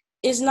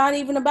is not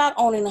even about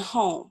owning a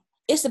home.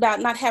 It's about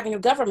not having your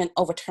government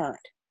overturned.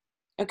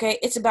 Okay,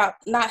 it's about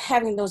not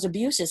having those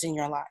abuses in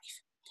your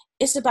life.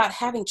 It's about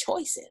having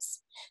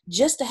choices.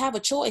 Just to have a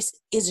choice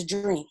is a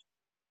dream.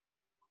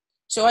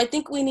 So I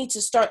think we need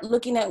to start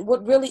looking at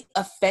what really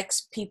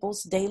affects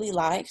people's daily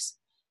lives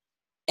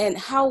and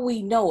how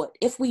we know it.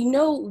 If we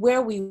know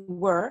where we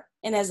were,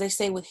 and as they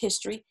say with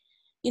history,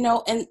 you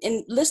know, and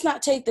let's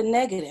not take the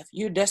negative,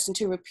 you're destined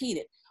to repeat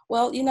it.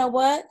 Well, you know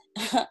what?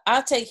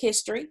 I'll take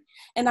history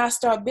and I'll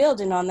start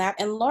building on that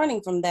and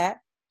learning from that,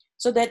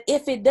 so that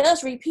if it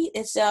does repeat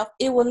itself,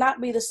 it will not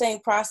be the same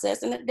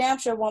process and it damn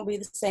sure won't be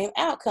the same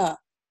outcome.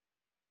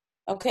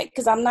 Okay,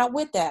 because I'm not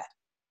with that.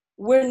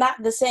 We're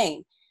not the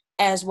same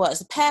as was.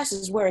 The past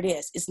is where it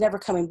is. It's never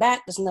coming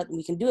back. There's nothing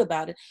we can do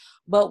about it,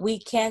 but we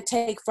can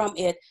take from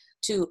it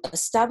to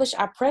establish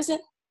our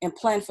present and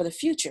plan for the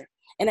future.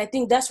 And I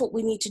think that's what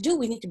we need to do.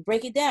 We need to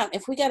break it down.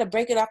 If we got to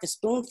break it off and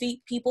spoon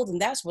feed people, then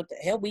that's what the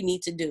hell we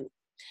need to do.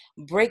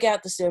 Break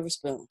out the silver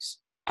spoons.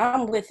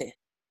 I'm with it.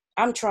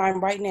 I'm trying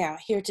right now,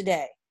 here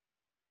today.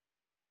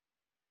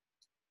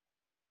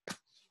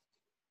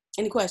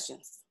 Any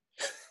questions?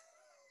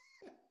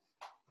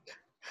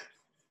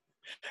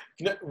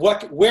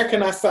 Where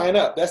can I sign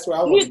up? That's where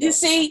I want to go. You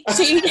see.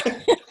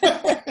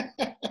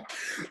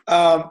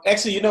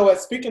 Actually, you know what?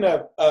 Speaking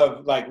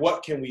of like,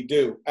 what can we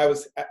do? I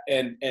was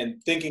and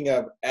thinking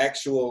of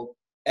actual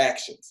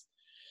actions.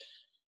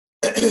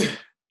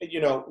 You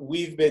know,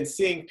 we've been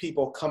seeing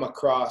people come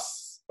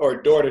across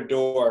or door to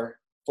door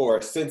for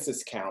a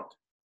census count,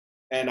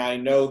 and I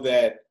know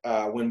that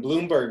when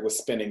Bloomberg was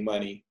spending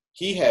money,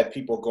 he had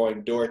people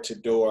going door to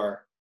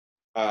door,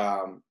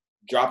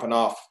 dropping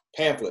off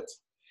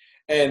pamphlets.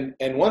 And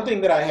one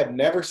thing that I have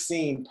never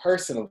seen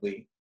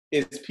personally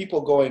is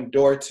people going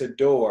door to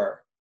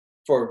door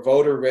for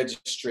voter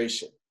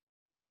registration.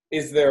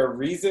 Is there a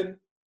reason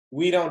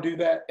we don't do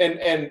that?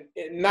 And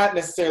not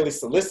necessarily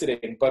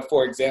soliciting, but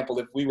for example,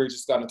 if we were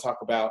just going to talk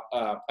about,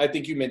 I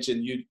think you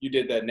mentioned you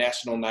did the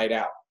National Night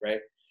Out, right?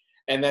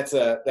 And that's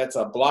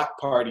a block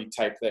party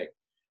type thing.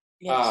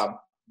 Yes.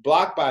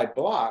 Block by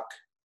block,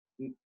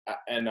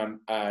 and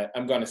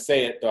I'm going to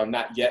say it, though I'm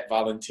not yet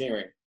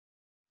volunteering.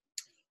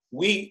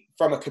 We,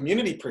 from a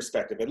community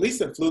perspective, at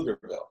least in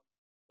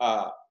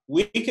Pflugerville,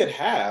 we could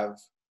have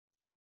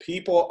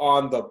people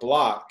on the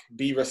block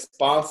be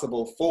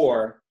responsible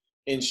for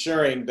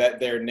ensuring that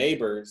their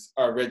neighbors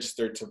are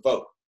registered to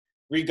vote.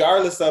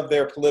 Regardless of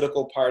their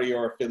political party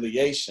or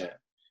affiliation,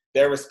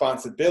 their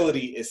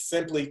responsibility is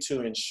simply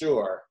to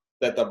ensure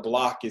that the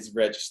block is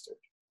registered,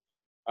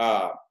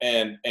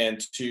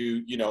 and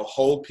to, you know,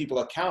 hold people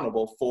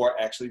accountable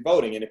for actually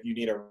voting. And if you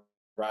need a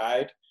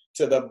ride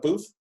to the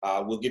booth,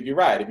 we'll give you a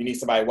ride. If you need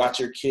somebody to watch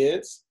your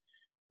kids,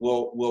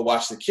 we'll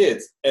watch the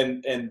kids.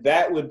 And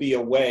that would be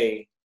a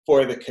way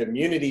for the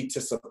community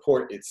to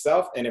support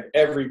itself. And if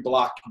every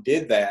block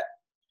did that,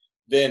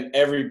 then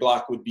every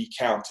block would be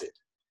counted.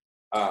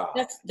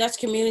 That's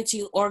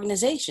community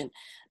organization.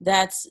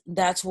 That's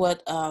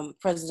what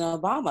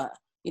President Obama,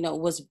 you know,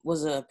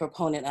 was a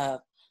proponent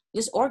of.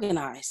 Just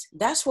organize.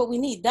 That's what we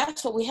need.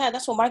 That's what we had.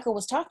 That's what Michael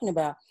was talking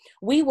about.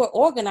 We were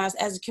organized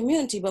as a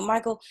community, but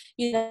Michael,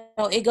 you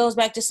know, it goes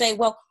back to say,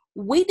 well,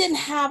 we didn't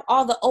have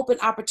all the open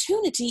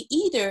opportunity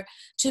either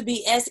to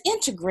be as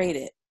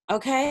integrated.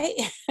 Okay.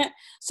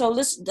 So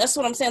that's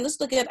what I'm saying. Let's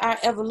look at our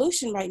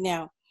evolution right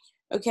now.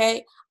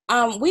 Okay.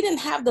 We didn't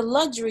have the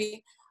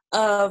luxury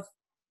of,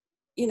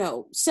 you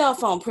know, cell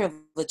phone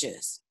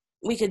privileges.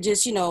 We could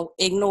just, you know,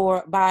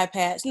 ignore,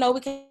 bypass. No, we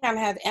kind of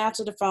had to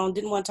answer the phone,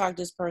 didn't want to talk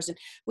to this person.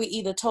 We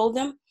either told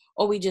them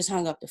or we just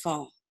hung up the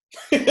phone.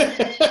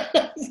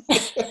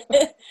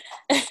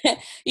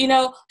 You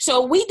know,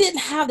 so we didn't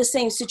have the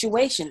same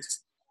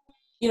situations,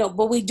 you know,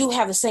 but we do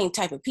have the same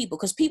type of people,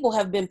 because people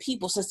have been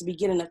people since the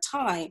beginning of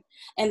time,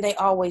 and they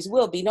always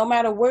will be. No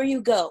matter where you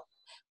go,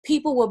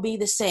 people will be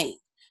the same.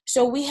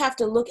 So we have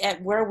to look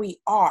at where we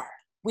are.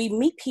 We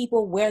meet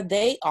people where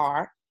they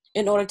are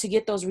in order to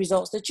get those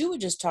results that you were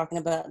just talking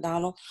about,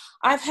 Donald.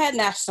 I've had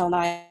National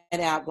Night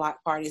Out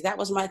block parties. That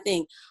was my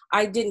thing.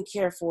 I didn't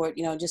care for it,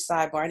 you know, just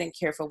sidebar. I didn't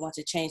care for it once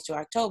it changed to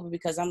October,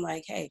 because I'm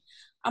like, hey,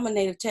 I'm a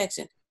native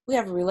Texan. We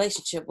have a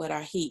relationship with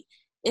our heat.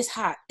 It's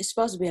hot. It's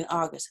supposed to be in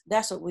August.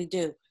 That's what we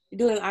do. You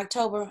do it in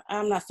October,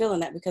 I'm not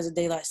feeling that because of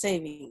daylight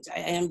savings.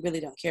 I really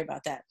don't care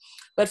about that.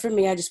 But for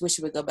me, I just wish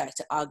it would go back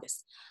to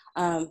August.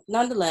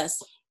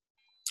 Nonetheless,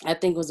 I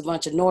think it was a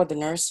bunch of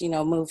Northerners, you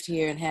know, moved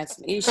here and had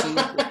some issues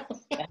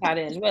with how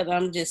it is weather.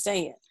 I'm just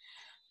saying.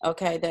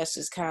 Okay, that's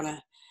just kind of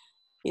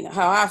you know,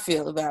 how I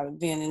feel about it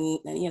being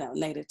a, you know,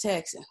 native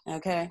Texan.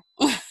 Okay.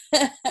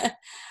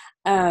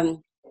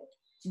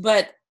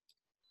 But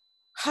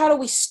how do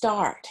we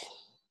start?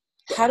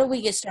 How do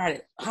we get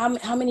started?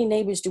 How many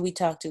neighbors do we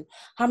talk to?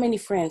 How many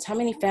friends? How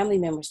many family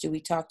members do we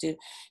talk to?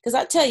 Because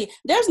I tell you,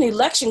 there's an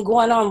election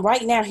going on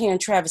right now here in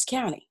Travis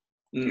County.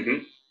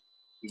 Mm-hmm.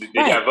 Did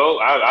Right. I vote?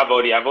 I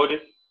voted.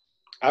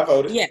 I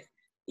voted. Yeah.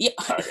 Yeah,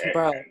 Okay.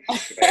 bro.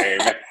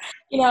 Amen.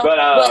 You know,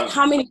 But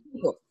how many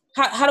people?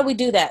 How do we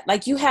do that?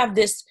 Like you have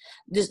this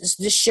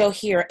show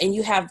here, and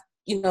you have,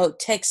 you know,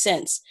 Tech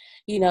Sense,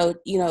 you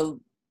know,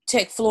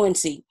 Tech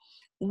Fluency.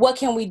 What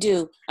can we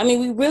do? I mean,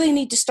 we really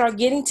need to start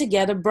getting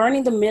together,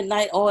 burning the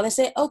midnight oil, and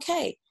say,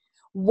 okay,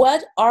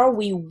 what are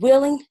we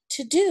willing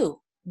to do?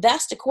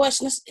 That's the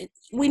question.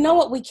 We know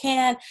what we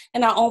can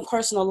in our own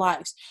personal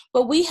lives,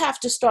 but we have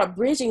to start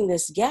bridging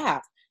this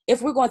gap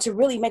if we're going to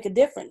really make a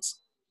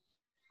difference.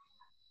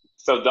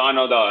 So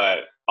Donald,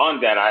 on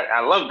that,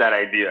 I love that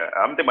idea.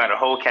 I'm thinking about a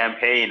whole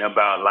campaign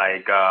about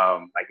like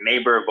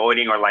neighbor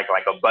voting or like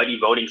a buddy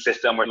voting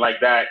system or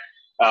like that.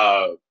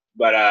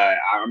 But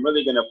I'm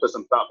really gonna put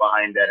some thought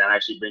behind that and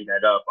actually bring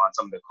that up on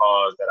some of the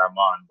calls that I'm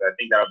on. But I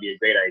think that'll be a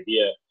great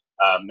idea,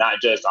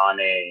 not just on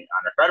a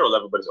federal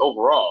level, but it's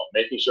overall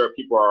making sure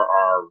people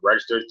are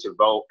registered to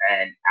vote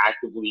and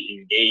actively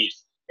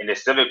engaged in the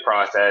civic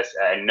process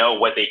and know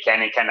what they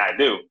can and cannot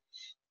do.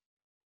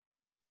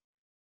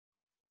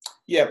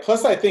 Yeah,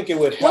 plus I think it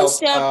would help. One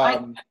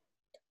step,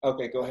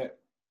 Okay, go ahead.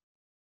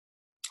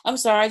 I'm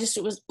sorry, I just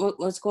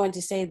was going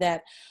to say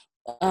that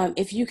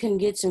if you can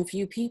get some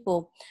few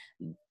people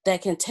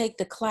that can take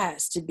the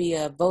class to be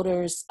a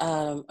voter's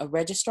a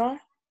registrar,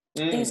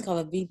 I think it's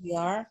called a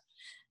VBR.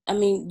 I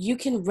mean, you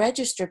can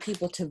register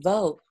people to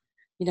vote,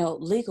 you know,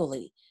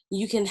 legally.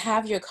 You can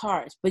have your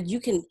cards, but you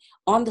can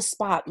on the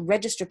spot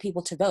register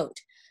people to vote.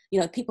 You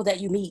know, people that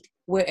you meet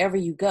wherever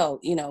you go,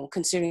 you know,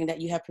 considering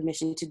that you have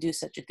permission to do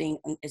such a thing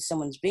at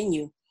someone's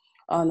venue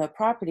on their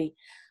property.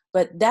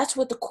 But that's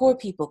what the core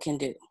people can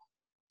do.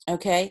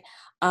 Okay.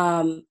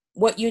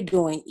 What you're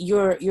doing,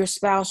 your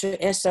spouse,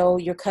 your SO,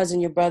 your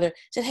cousin, your brother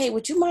said, hey,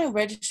 would you mind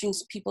registering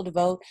people to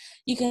vote?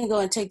 You can go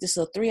and take this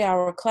little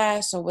 3-hour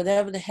class or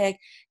whatever the heck,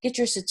 get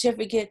your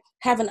certificate,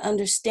 have an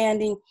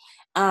understanding,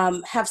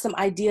 have some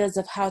ideas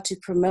of how to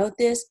promote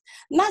this.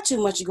 Not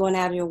too much going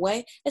out of your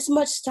way, as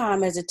much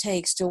time as it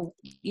takes to,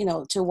 you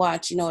know, to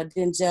watch, you know, a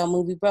Denzel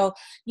movie, bro.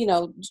 You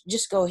know,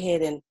 just go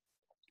ahead and,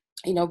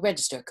 you know,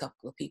 register a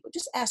couple of people.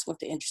 Just ask them if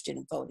they're interested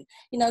in voting.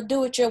 You know,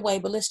 do it your way,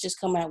 but let's just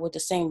come out with the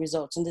same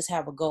results and just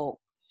have a goal.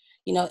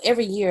 You know,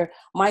 every year,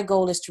 my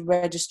goal is to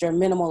register a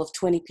minimum of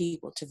 20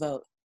 people to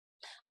vote.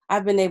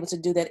 I've been able to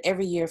do that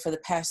every year for the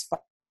past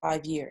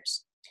 5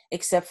 years,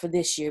 except for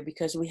this year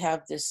because we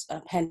have this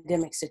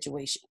pandemic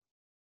situation.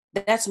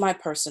 That's my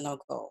personal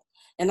goal.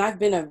 And I've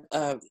been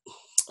a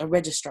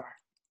registrar.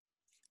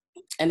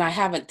 And I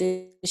haven't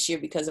this year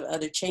because of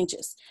other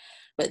changes.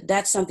 But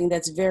that's something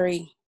that's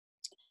very,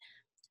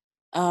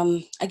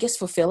 I guess,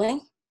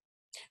 fulfilling,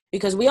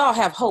 because we all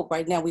have hope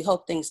right now. We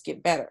hope things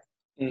get better.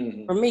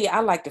 Mm-hmm. For me,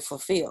 I like to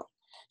fulfill.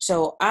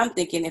 So I'm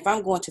thinking if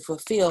I'm going to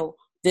fulfill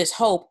this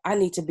hope, I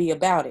need to be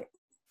about it.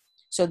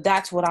 So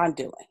that's what I'm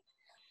doing.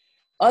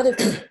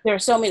 There are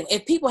so many.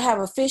 If people have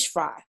a fish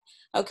fry,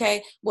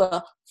 okay,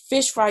 well,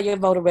 fish fry your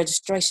voter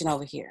registration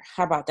over here.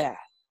 How about that?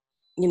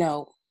 You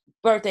know,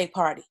 birthday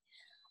party.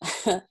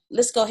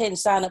 Let's go ahead and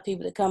sign up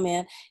people to come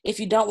in.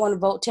 If you don't want to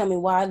vote, tell me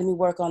why. Let me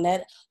work on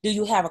that. Do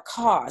you have a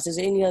cause? Is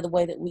there any other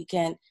way that we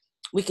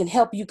can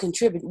help you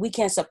contribute? We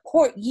can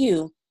support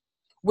you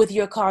with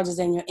your causes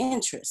and your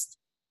interests.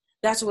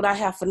 That's what I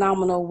have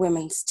Phenomenal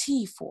Women's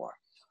Tea for.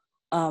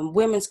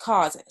 Women's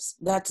causes.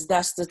 That's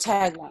the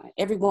tagline.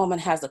 Every woman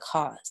has a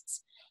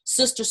cause.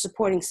 Sisters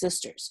supporting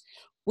sisters.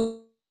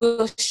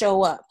 We'll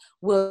show up.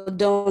 We'll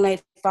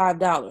donate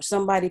 $5.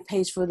 Somebody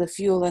pays for the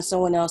fuel in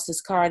someone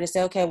else's car. They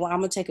say, okay, well, I'm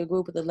going to take a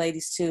group of the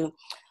ladies to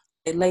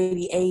a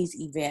Lady A's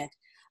event.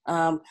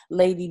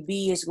 Lady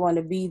B is going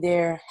to be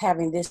there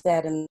having this,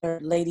 that, and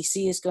Lady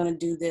C is going to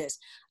do this.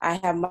 I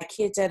have my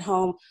kids at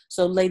home,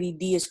 so Lady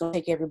D is going to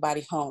take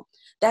everybody home.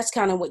 That's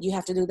kind of what you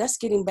have to do. That's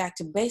getting back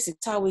to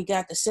basics. How we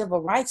got the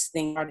civil rights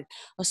thing started.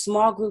 A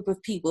small group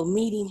of people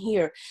meeting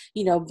here,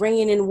 you know,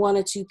 bringing in 1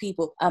 or 2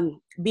 people,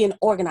 being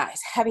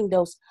organized, having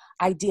those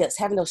ideas,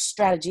 having those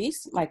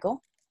strategies,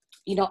 Michael,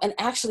 you know, and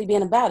actually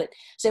being about it.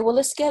 Say, well,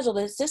 let's schedule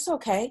this. It's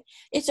okay.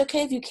 It's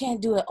okay if you can't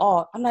do it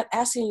all. I'm not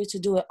asking you to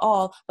do it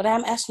all, but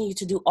I'm asking you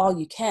to do all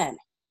you can.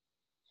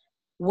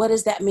 What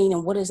does that mean?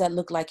 And what does that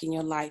look like in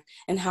your life?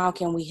 And how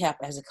can we help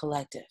as a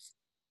collective?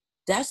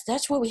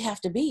 That's where we have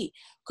to be,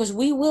 because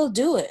we will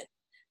do it.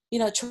 You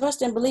know,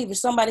 trust and believe. If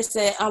somebody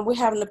said, we're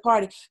having a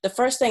party, the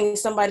first thing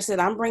somebody said,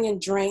 I'm bringing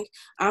drink,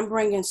 I'm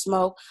bringing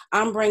smoke,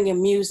 I'm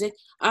bringing music,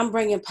 I'm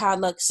bringing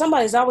potluck.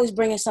 Somebody's always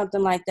bringing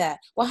something like that.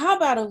 Well, how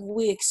about if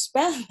we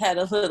expand that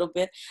a little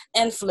bit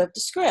and flip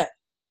the script?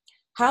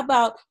 How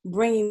about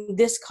bringing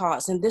this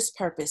cause and this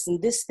purpose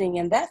and this thing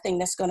and that thing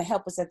that's going to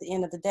help us at the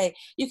end of the day?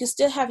 You can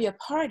still have your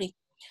party,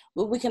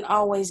 but we can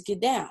always get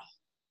down.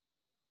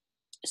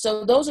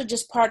 So those are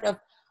just part of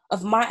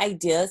of my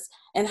ideas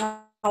and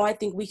how I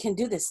think we can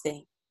do this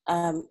thing.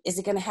 Is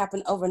it going to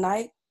happen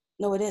overnight?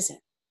 No, it isn't.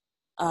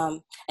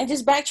 And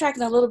just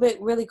backtracking a little bit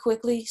really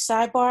quickly,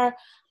 sidebar,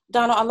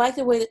 Donald, I like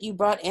the way that you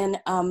brought in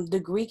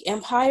the Greek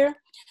Empire,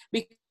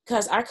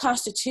 because our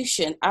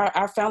Constitution,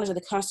 our founders of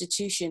the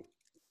Constitution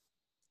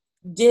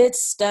did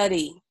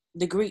study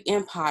the Greek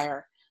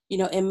Empire,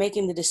 in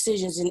making the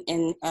decisions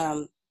in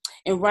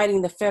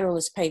writing the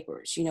Federalist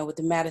Papers, with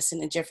the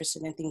Madison and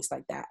Jefferson and things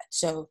like that.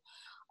 So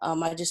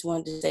I just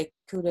wanted to say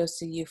kudos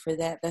to you for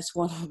that. That's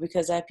one,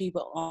 because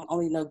people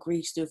only know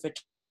Greeks through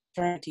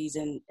fraternities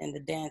and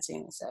the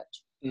dancing and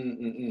such.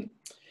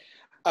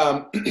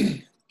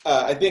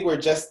 I think we're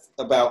just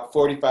about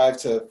 45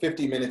 to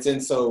 50 minutes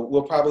in, so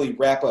we'll probably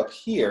wrap up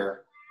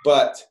here.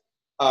 But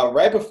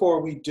right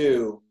before we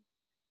do,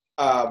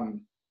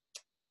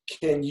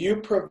 can you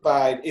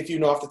provide, if you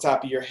know off the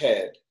top of your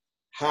head,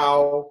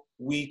 how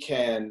we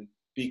can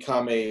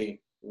become a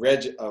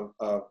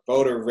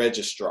voter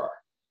registrar?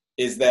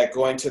 Is that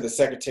going to the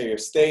Secretary of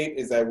State?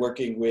 Is that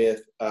working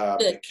with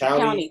the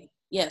county?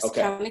 Yes,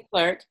 okay. County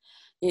clerk.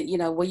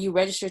 Where you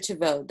register to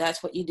vote.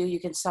 That's what you do. You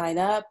can sign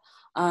up.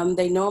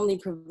 They normally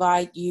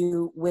provide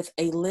you with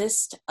a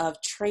list of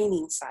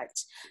training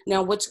sites.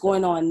 Now, what's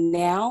going on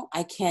now,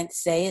 I can't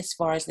say as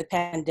far as the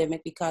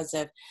pandemic because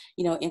of,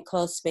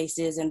 enclosed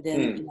spaces and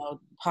then,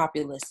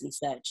 populace and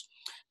such.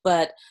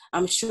 But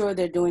I'm sure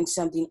they're doing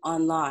something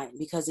online,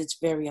 because it's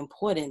very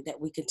important that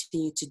we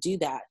continue to do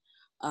that.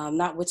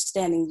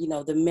 Notwithstanding,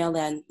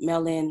 the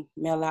mail-in,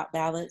 mail-out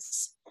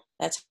ballots,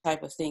 that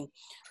type of thing.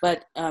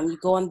 But you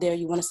go on there,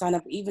 you want to sign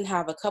up, even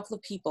have a couple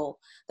of people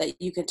that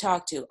you can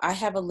talk to. I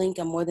have a link.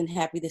 I'm more than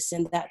happy to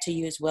send that to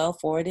you as well,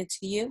 forward it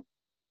to you.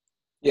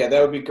 Yeah,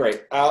 that would be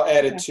great. I'll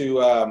add it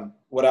to,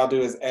 what I'll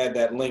do is add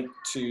that link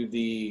to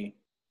the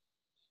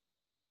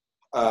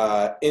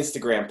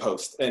Instagram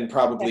post, and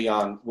probably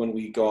on when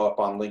we go up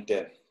on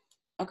LinkedIn.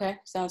 Okay,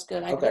 sounds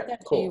good. I'll get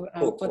that to you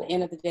for the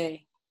end of the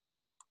day.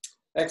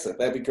 Excellent,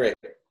 that'd be great.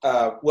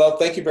 Well,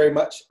 thank you very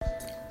much.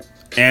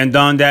 And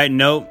on that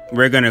note,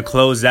 we're going to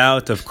close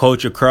out of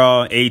Culture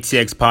Crawl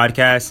ATX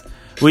podcast.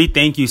 We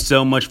thank you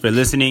so much for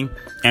listening,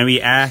 and we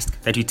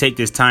ask that you take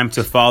this time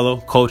to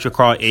follow Culture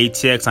Crawl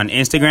ATX on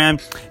Instagram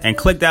and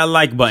click that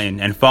like button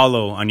and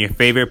follow on your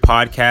favorite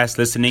podcast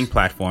listening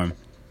platform.